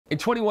In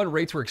 21,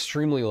 rates were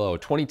extremely low.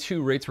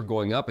 22, rates were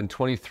going up. In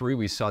 23,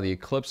 we saw the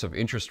eclipse of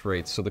interest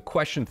rates. So the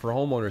question for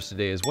homeowners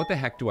today is, what the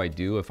heck do I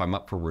do if I'm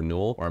up for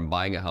renewal or I'm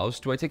buying a house?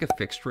 Do I take a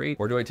fixed rate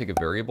or do I take a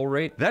variable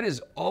rate? That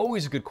is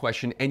always a good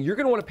question, and you're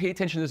gonna wanna pay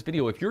attention to this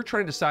video if you're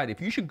trying to decide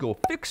if you should go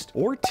fixed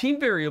or team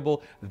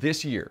variable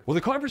this year. Well,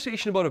 the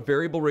conversation about a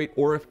variable rate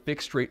or a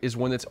fixed rate is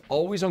one that's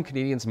always on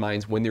Canadians'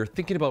 minds when they're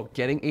thinking about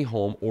getting a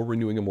home or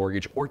renewing a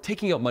mortgage or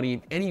taking out money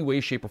in any way,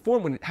 shape, or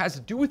form when it has to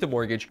do with a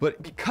mortgage.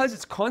 But because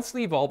it's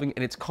constantly evolving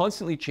and it's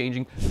constantly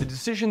changing, the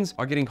decisions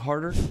are getting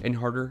harder and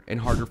harder and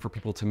harder for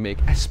people to make,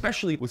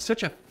 especially with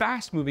such a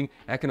fast-moving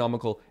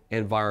economical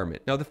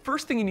environment. Now, the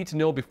first thing you need to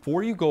know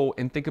before you go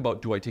and think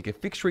about, do I take a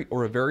fixed rate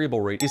or a variable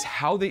rate, is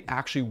how they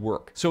actually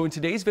work. So in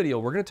today's video,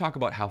 we're going to talk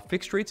about how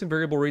fixed rates and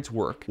variable rates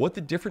work, what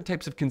the different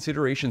types of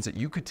considerations that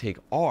you could take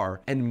are,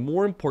 and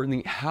more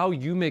importantly, how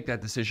you make that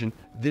decision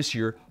this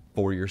year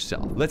for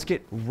yourself. Let's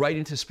get right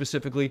into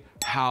specifically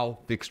how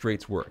fixed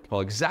rates work.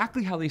 Well,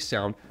 exactly how they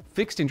sound,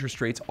 fixed interest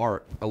rates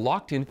are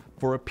locked in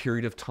for a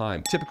period of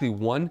time, typically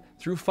 1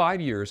 through 5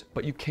 years,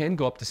 but you can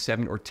go up to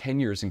 7 or 10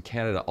 years in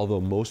Canada,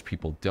 although most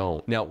people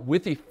don't. Now,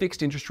 with a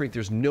fixed interest rate,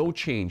 there's no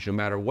change no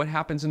matter what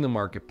happens in the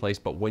marketplace,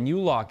 but when you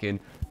lock in,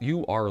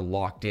 you are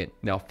locked in.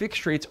 Now,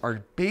 fixed rates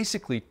are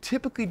basically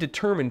typically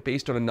determined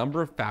based on a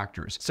number of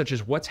factors, such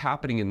as what's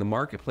happening in the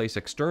marketplace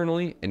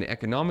externally and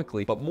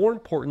economically, but more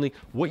importantly,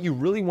 what you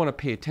really want to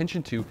pay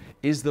attention to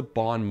is the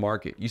bond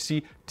market. You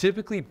see,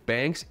 typically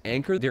banks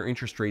anchor their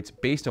interest rates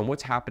based on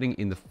what's happening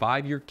in the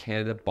 5-year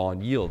Canada bond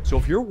yield. So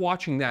if you're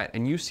watching that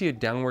and you see a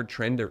downward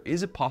trend, there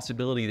is a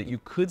possibility that you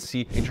could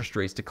see interest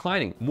rates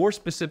declining. More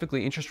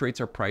specifically, interest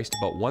rates are priced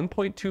about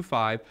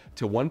 1.25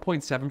 to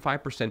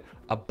 1.75%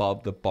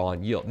 above the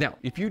bond yield. Now,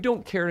 if you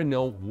don't care to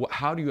know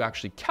how do you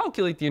actually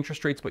calculate the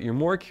interest rates, but you're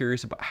more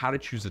curious about how to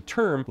choose a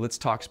term, let's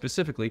talk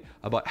specifically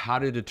about how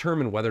to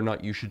determine whether or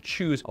not you should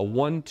choose a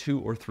 1, 2,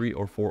 or 3,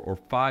 or 4, or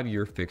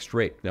 5-year fixed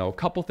rate. Now, a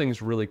couple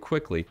things really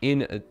quickly.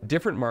 In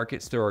different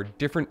markets, there are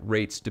different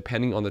rates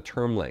depending on the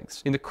term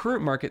lengths. In the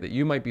current market that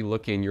you might be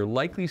looking, you're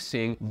likely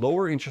seeing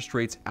lower interest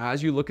rates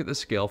as you look at the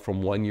scale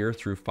from 1 year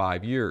through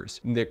 5 years.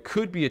 And there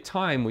could be a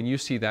time when you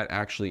see that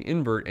actually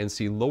invert and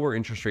see lower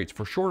interest rates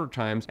for shorter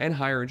times and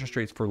higher interest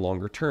rates for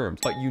longer terms.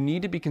 But you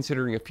need to be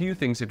considering a few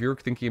things if you're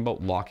thinking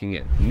about locking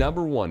in.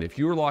 Number one, if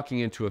you're locking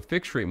into a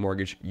fixed rate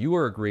mortgage, you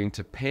are agreeing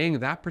to paying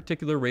that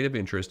particular rate of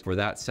interest for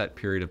that set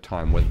period of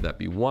time, whether that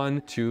be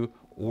 1, 2,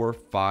 or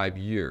 5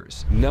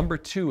 years. Number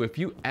two, if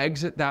you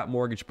exit that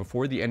mortgage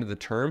before the end of the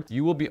term,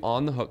 you will be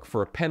on the hook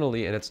for a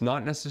penalty, and it's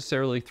not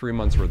necessarily 3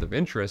 months worth of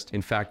interest.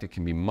 In fact, it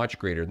can be much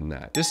greater than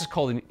that. This is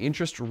called an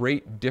interest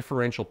rate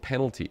differential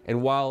penalty.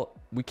 And while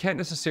we can't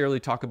necessarily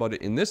talk about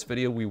it in this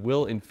video, we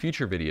will in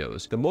future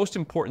videos. The most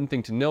important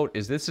thing to note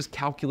is this is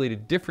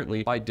calculated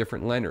differently by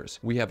different lenders.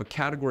 We have a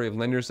category of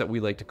lenders that we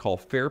like to call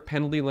fair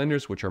penalty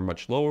lenders, which are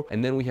much lower.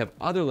 And then we have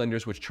other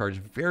lenders which charge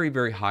very,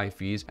 very high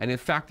fees. And in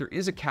fact, there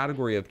is a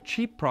category of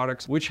cheap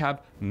products which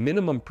have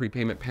minimum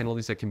prepayment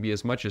penalties that can be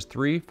as much as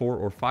 3, 4,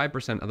 or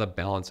 5% of the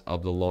balance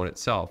of the loan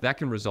itself. That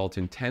can result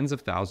in tens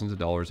of thousands of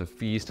dollars of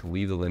fees to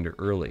leave the lender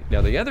early.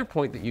 Now, the other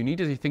point that you need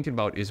to be thinking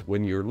about is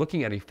when you're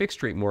looking at a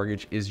fixed rate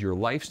mortgage is your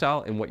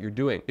lifestyle and what you're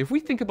doing. If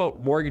we think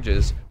about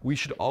mortgages, we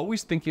should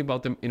always think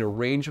about them in a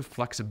range of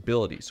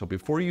flexibility. So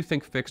before you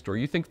think fixed or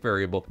you think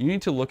variable, you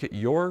need to look at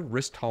your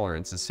risk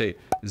tolerance and say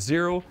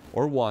 0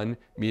 or 1,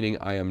 meaning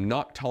I am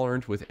not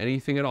tolerant with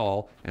anything at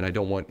all and I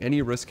don't want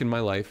any risk in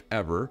my life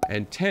ever,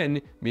 and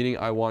 10, meaning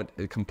I want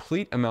a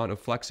complete amount of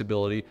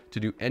flexibility to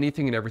do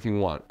anything and everything we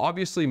want.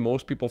 Obviously,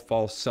 most people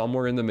fall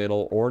somewhere in the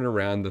middle or in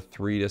around the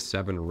 3 to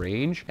 7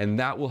 range, and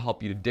that will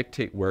help you to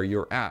dictate where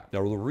you're at.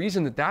 Now, the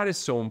reason that that is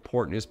so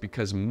important is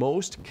because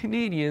most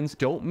Canadians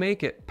don't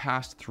make it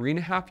past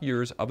 3.5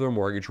 years of their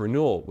mortgage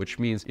renewal, which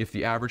means if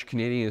the average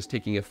Canadian is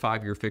taking a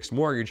 5-year fixed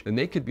mortgage, then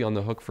they could be on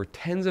the hook for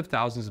tens of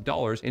thousands of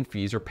dollars in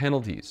fees or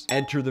penalties.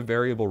 Enter the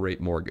variable rate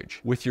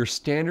mortgage. With your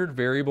standard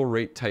variable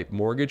rate type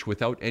mortgage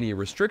without any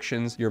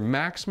restrictions, your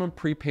maximum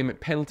prepayment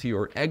penalty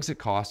or exit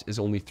cost is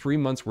only 3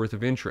 months worth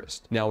of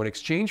interest. Now, in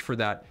exchange for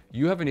that,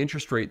 you have an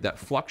interest rate that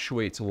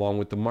fluctuates along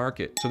with the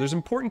market. So there's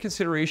important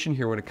consideration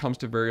here when it comes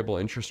to variable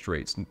interest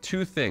rates. And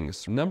 2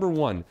 things. Number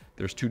one,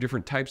 there's 2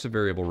 different types of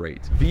variable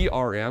rates.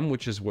 VRM,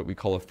 which is what we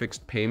call a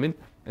fixed payment.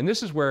 And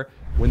this is where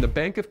when the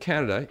Bank of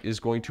Canada is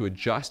going to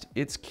adjust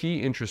its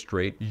key interest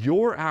rate,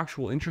 your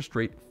actual interest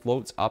rate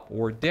floats up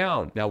or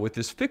down. Now, with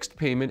this fixed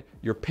payment,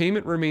 your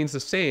payment remains the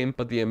same,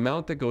 but the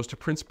amount that goes to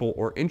principal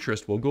or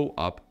interest will go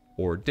up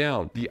or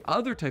down. The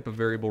other type of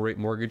variable rate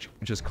mortgage,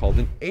 which is called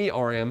an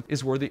ARM,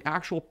 is where the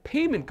actual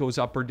payment goes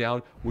up or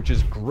down, which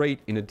is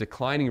great in a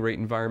declining rate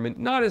environment,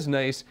 not as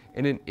nice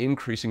in an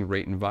increasing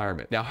rate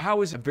environment. Now,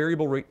 how is a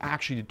variable rate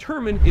actually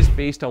determined is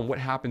based on what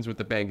happens with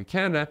the Bank of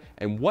Canada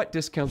and what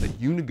discount that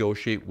you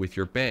negotiate with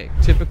your bank.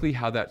 Typically,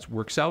 how that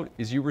works out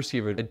is you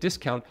receive a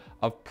discount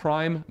of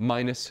prime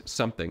minus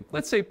something.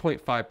 Let's say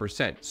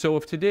 0.5%. So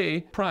if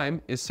today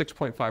prime is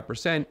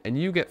 6.5% and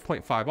you get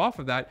 0.5 off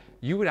of that,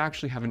 you would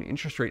actually have an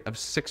interest rate of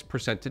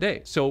 6%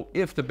 today. So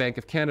if the Bank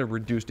of Canada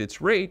reduced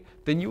its rate,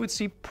 then you would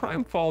see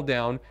prime fall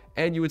down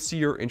and you would see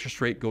your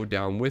interest rate go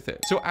down with it.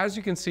 So as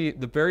you can see,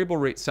 the variable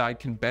rate side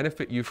can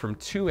benefit you from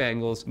two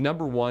angles.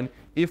 Number one,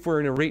 if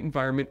we're in a rate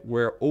environment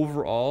where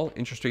overall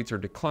interest rates are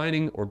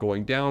declining or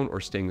going down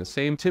or staying the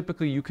same,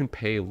 typically you can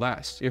pay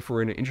less. If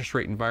we're in an interest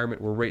rate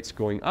environment where rates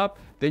going up,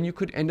 then you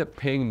could end up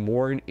paying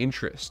more in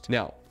interest.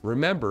 Now,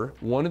 remember,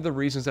 one of the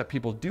reasons that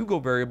people do go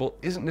variable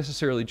isn't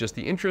necessarily just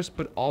the interest,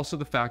 but also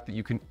the fact that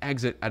you can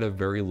exit at a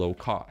very low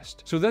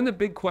cost. So then the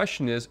big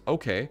question is,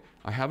 okay,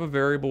 I have a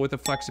variable with a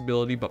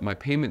flexibility, but my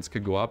payments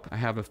could go up. I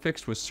have a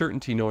fixed with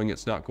certainty knowing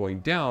it's not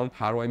going down.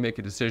 How do I make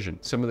a decision?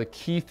 Some of the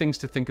key things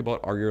to think about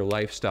are your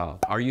lifestyle.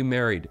 Are you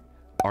married?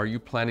 Are you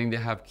planning to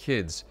have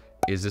kids?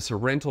 Is this a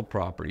rental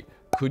property?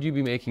 Could you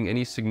be making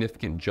any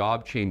significant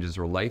job changes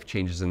or life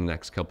changes in the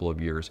next couple of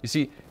years? You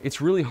see, it's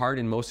really hard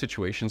in most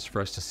situations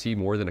for us to see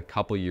more than a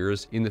couple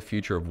years in the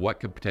future of what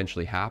could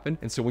potentially happen.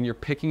 And so when you're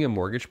picking a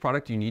mortgage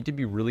product, you need to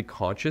be really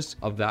conscious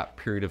of that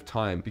period of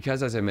time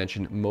because, as I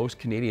mentioned, most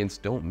Canadians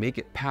don't make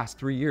it past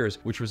 3 years,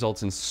 which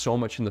results in so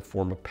much in the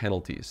form of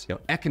penalties. Now,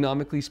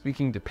 economically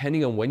speaking,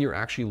 depending on when you're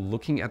actually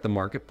looking at the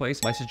marketplace,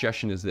 my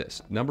suggestion is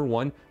this. Number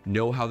one,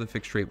 know how the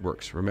fixed rate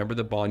works. Remember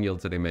the bond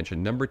yields that I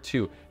mentioned. Number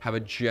two, have a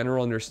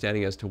general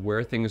understanding as to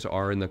where things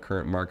are in the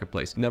current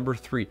marketplace. Number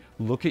three,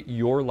 look at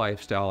your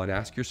lifestyle and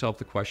ask yourself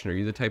the question, are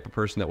you the type of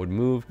person that would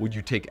move? Would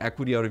you take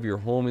equity out of your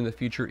home in the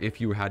future if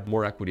you had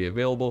more equity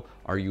available?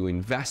 Are you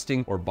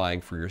investing or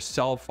buying for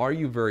yourself? Are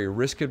you very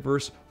risk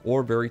adverse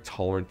or very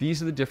tolerant?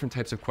 These are the different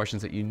types of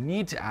questions that you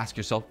need to ask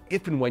yourself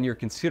if and when you're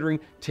considering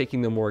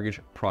taking the mortgage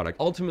product.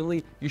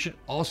 Ultimately, you should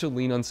also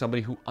lean on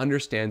somebody who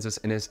understands this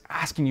and is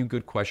asking you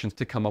good questions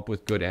to come up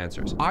with good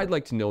answers. I'd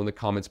like to know in the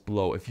comments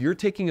below, if you're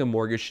taking a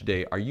mortgage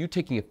today, are you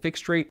taking a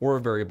fixed rate or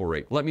a variable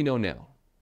rate? Let me know now.